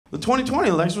The 2020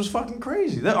 election was fucking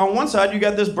crazy. On one side, you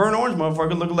got this burnt orange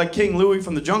motherfucker looking like King Louis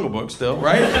from the Jungle Book still,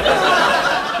 right?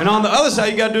 And on the other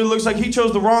side, you got a dude who looks like he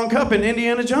chose the wrong cup in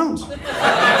Indiana Jones.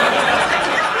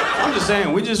 I'm just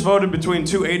saying, we just voted between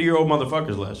two 80-year-old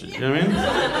motherfuckers last year. You know what I mean?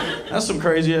 That's some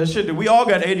crazy ass shit, dude. We all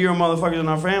got 80-year-old motherfuckers in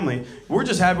our family. We're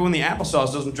just happy when the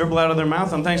applesauce doesn't dribble out of their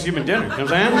mouth on Thanksgiving dinner. You know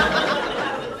what I'm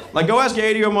saying? Like, go ask an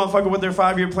 80-year-old motherfucker what their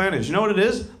 5-year plan is. You know what it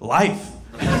is? Life.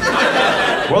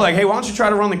 We're like, hey, why don't you try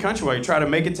to run the country while you try to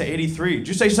make it to 83? Did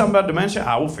you say something about dementia?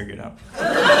 We'll figure it out.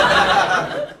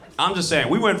 I'm just saying,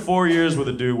 we went 4 years with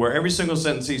a dude where every single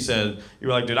sentence he said, you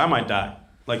were like, dude, I might die.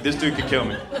 Like, this dude could kill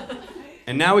me.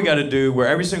 And now we got a dude where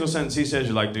every single sentence he says,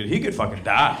 you're like, dude, he could fucking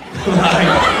die.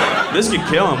 Like, this could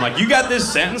kill him. Like, you got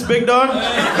this sentence, big dog?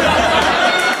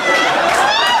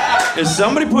 Is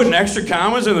somebody putting extra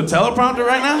commas in the teleprompter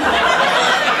right now?